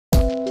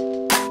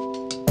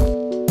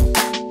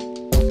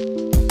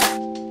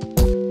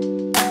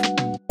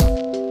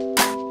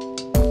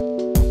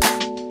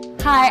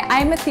Hi,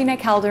 I'm Athena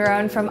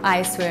Calderone from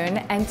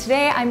Eyeswoon, and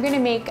today I'm going to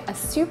make a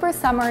super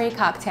summery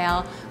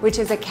cocktail, which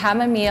is a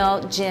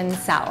chamomile gin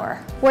sour.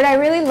 What I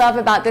really love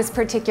about this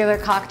particular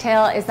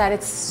cocktail is that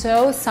it's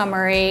so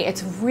summery,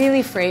 it's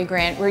really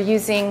fragrant. We're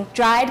using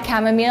dried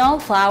chamomile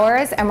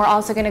flowers, and we're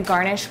also going to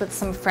garnish with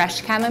some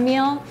fresh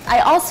chamomile. I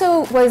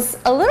also was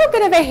a little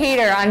bit of a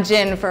hater on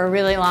gin for a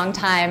really long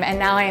time, and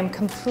now I am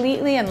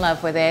completely in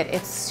love with it.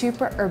 It's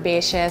super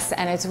herbaceous,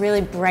 and it's really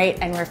bright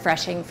and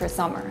refreshing for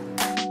summer.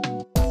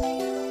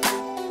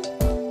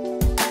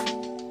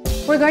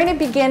 We're going to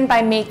begin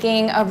by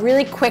making a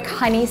really quick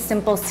honey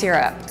simple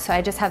syrup. So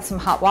I just have some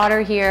hot water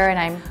here and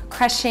I'm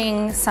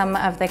crushing some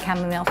of the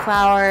chamomile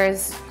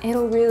flowers.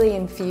 It'll really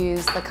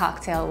infuse the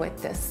cocktail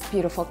with this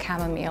beautiful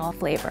chamomile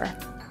flavor.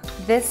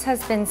 This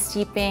has been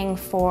steeping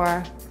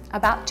for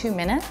about 2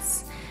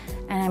 minutes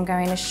and I'm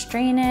going to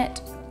strain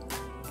it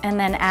and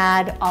then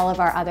add all of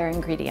our other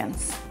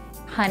ingredients.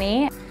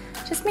 Honey.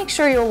 Just make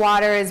sure your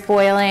water is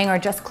boiling or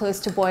just close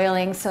to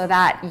boiling so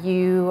that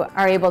you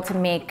are able to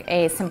make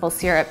a simple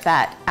syrup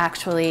that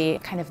actually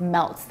kind of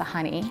melts the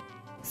honey.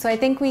 So I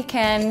think we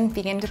can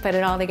begin to put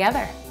it all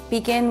together.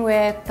 Begin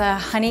with the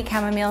honey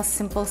chamomile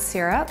simple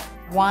syrup,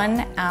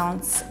 1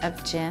 ounce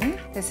of gin.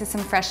 This is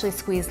some freshly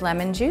squeezed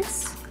lemon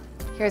juice.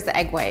 Here's the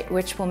egg white,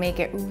 which will make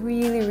it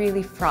really,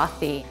 really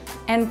frothy.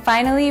 And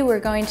finally,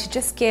 we're going to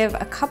just give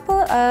a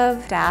couple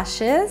of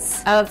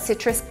dashes of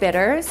citrus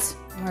bitters.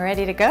 We're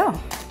ready to go.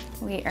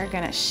 We are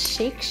gonna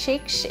shake,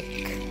 shake,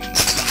 shake.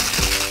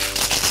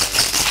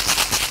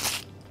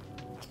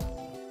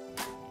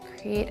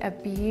 Create a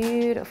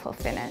beautiful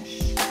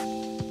finish.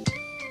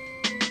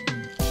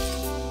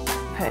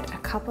 Put a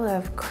couple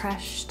of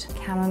crushed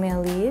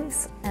chamomile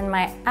leaves. And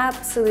my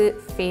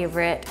absolute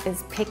favorite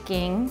is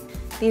picking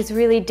these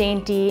really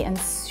dainty and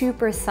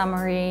super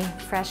summery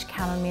fresh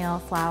chamomile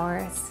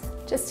flowers,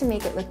 just to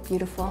make it look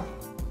beautiful.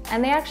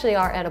 And they actually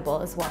are edible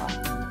as well.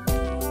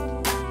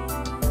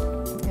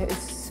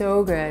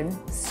 So good,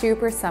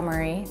 super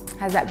summery,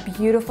 has that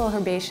beautiful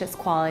herbaceous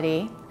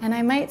quality, and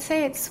I might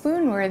say it's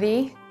swoon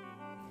worthy.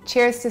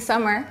 Cheers to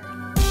summer.